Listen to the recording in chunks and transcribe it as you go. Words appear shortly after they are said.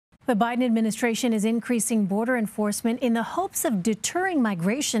The Biden administration is increasing border enforcement in the hopes of deterring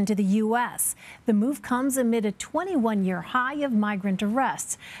migration to the U.S. The move comes amid a 21-year high of migrant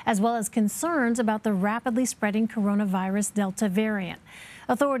arrests, as well as concerns about the rapidly spreading coronavirus Delta variant.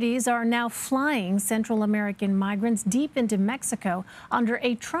 Authorities are now flying Central American migrants deep into Mexico under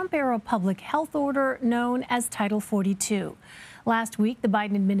a Trump-era public health order known as Title 42. Last week, the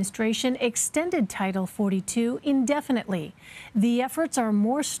Biden administration extended Title 42 indefinitely. The efforts are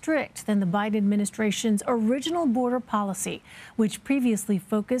more strict than the Biden administration's original border policy, which previously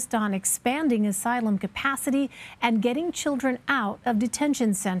focused on expanding asylum capacity and getting children out of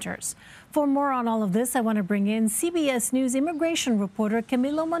detention centers. For more on all of this, I want to bring in CBS News immigration reporter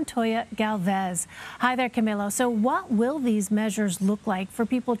Camilo Montoya-Galvez. Hi there, Camilo. So what will these measures look like for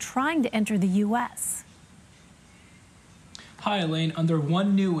people trying to enter the U.S.? Hi, Elaine. Under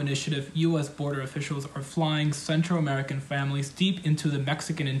one new initiative, U.S. border officials are flying Central American families deep into the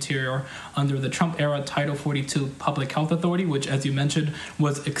Mexican interior under the Trump-era Title 42 Public Health Authority, which, as you mentioned,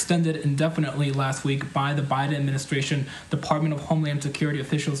 was extended indefinitely last week by the Biden administration. Department of Homeland Security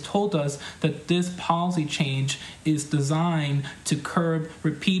officials told us that this policy change is designed to curb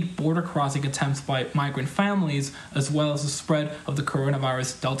repeat border crossing attempts by migrant families, as well as the spread of the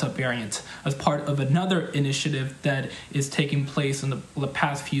coronavirus Delta variant. As part of another initiative that is taking place in the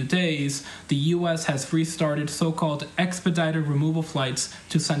past few days, the U.S. has restarted so-called expedited removal flights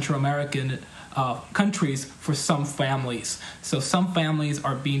to Central American countries for some families. So some families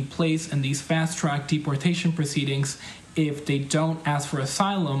are being placed in these fast-track deportation proceedings if they don't ask for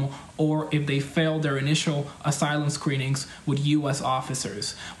asylum or if they fail their initial asylum screenings with U.S.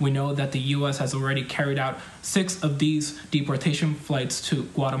 officers. We know that the U.S. has already carried out 6 of these deportation flights to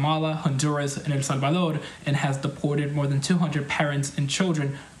Guatemala, Honduras, and El Salvador, and has deported more than 200 parents and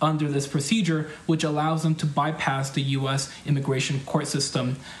children under this procedure, which allows them to bypass the U.S. immigration court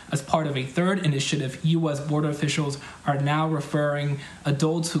system. As part of a third initiative, U.S. border officials are now referring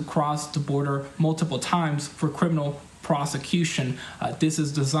adults who cross the border multiple times for criminal prosecution. This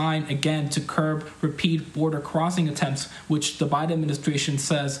is designed, again, to curb repeat border crossing attempts, which the Biden administration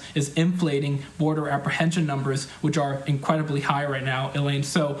says is inflating border apprehension numbers, which are incredibly high right now, Elaine.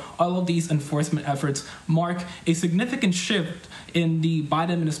 So all of these enforcement efforts mark a significant shift in the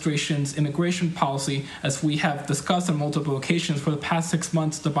Biden administration's immigration policy. As we have discussed on multiple occasions for the past 6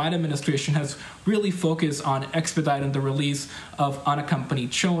 months, the Biden administration has really focused on expediting the release of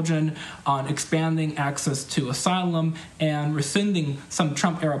unaccompanied children, on expanding access to asylum, and rescinding some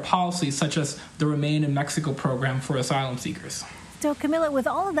Trump-era policies such as the Remain in Mexico program for asylum seekers. So, Camilo, with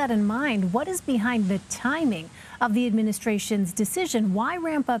all of that in mind, what is behind the timing of the administration's decision? Why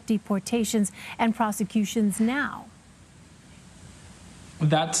ramp up deportations and prosecutions now?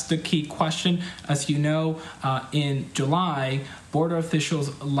 That's the key question. As you know, in July, border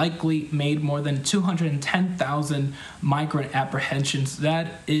officials likely made more than 210,000 migrant apprehensions.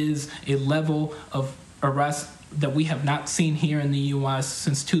 That is a level of arrest that we have not seen here in the U.S.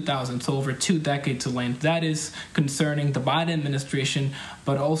 since 2000, so over 2 decades, Elaine. That is concerning the Biden administration,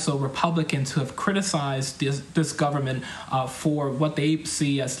 but also Republicans who have criticized this government for what they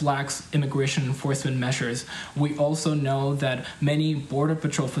see as lax immigration enforcement measures. We also know that many Border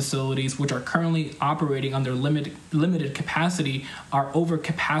Patrol facilities, which are currently operating under limited capacity, are over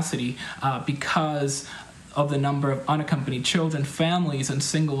capacity because of the number of unaccompanied children, families, and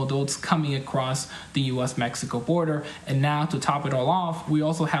single adults coming across the U.S.-Mexico border. And now, to top it all off, we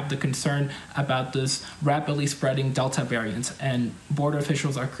also have the concern about this rapidly spreading Delta variant. And border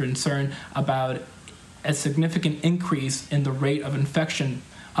officials are concerned about a significant increase in the rate of infection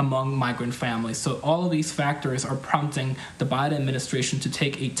among migrant families. So all of these factors are prompting the Biden administration to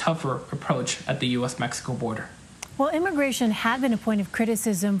take a tougher approach at the U.S.-Mexico border. Well, immigration had been a point of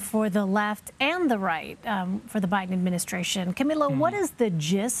criticism for the left and the right for the Biden administration. Camilo, what is the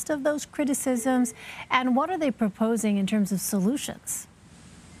gist of those criticisms, and what are they proposing in terms of solutions?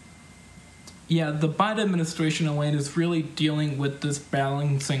 Yeah, the Biden administration, Elaine, is really dealing with this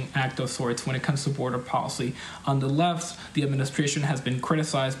balancing act of sorts when it comes to border policy. On the left, the administration has been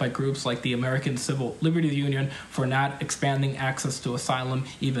criticized by groups like the American Civil Liberties Union for not expanding access to asylum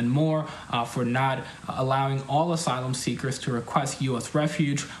even more, for not allowing all asylum seekers to request U.S.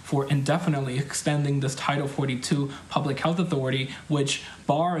 refuge, for indefinitely extending this Title 42 Public Health Authority, which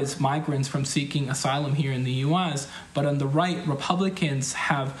bars migrants from seeking asylum here in the U.S. But on the right, Republicans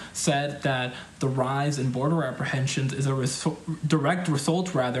have said that the rise in border apprehensions is a direct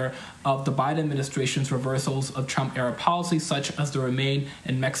result, of the Biden administration's reversals of Trump-era policies, such as the Remain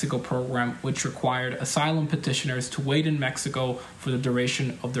in Mexico program, which required asylum petitioners to wait in Mexico for the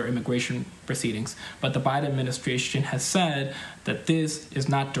duration of their immigration proceedings. But the Biden administration has said that this is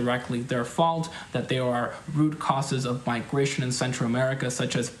not directly their fault, that there are root causes of migration in Central America,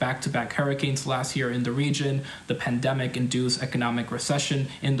 such as back-to-back hurricanes last year in the region, the pandemic-induced economic recession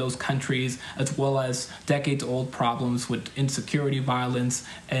in those countries, as well as decades-old problems with insecurity, violence,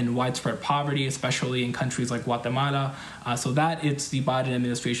 and widespread poverty, especially in countries like Guatemala. So that is the Biden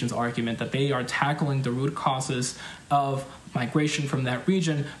administration's argument, that they are tackling the root causes of migration from that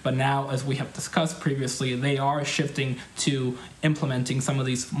region, but now, as we have discussed previously, they are shifting to implementing some of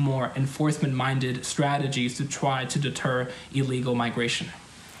these more enforcement-minded strategies to try to deter illegal migration.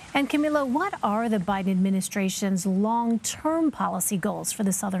 And Camilo, what are the Biden administration's long-term policy goals for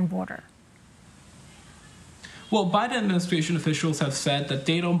the southern border? Well, Biden administration officials have said that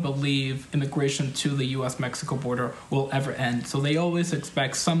they don't believe immigration to the U.S.-Mexico border will ever end. So they always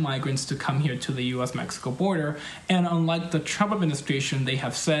expect some migrants to come here to the U.S.-Mexico border. And unlike the Trump administration, they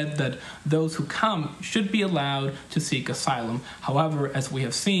have said that those who come should be allowed to seek asylum. However, as we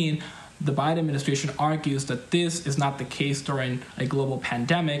have seen, the Biden administration argues that this is not the case during a global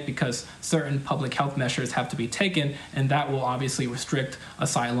pandemic because certain public health measures have to be taken, and that will obviously restrict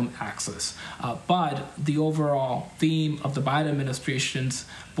asylum access. But the overall theme of the Biden administration's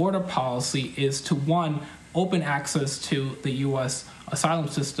border policy is to, one, open access to the U.S. asylum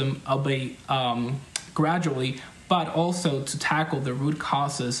system, albeit gradually, but also to tackle the root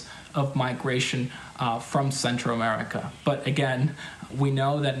causes of migration from Central America. But again, we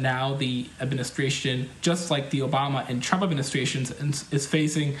know that now the administration, just like the Obama and Trump administrations, is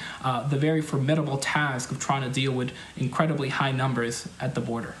facing the very formidable task of trying to deal with incredibly high numbers at the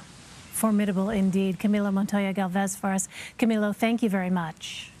border. Formidable indeed. Camilo Montoya-Galvez for us. Camilo, thank you very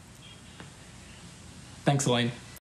much. Thanks, Elaine.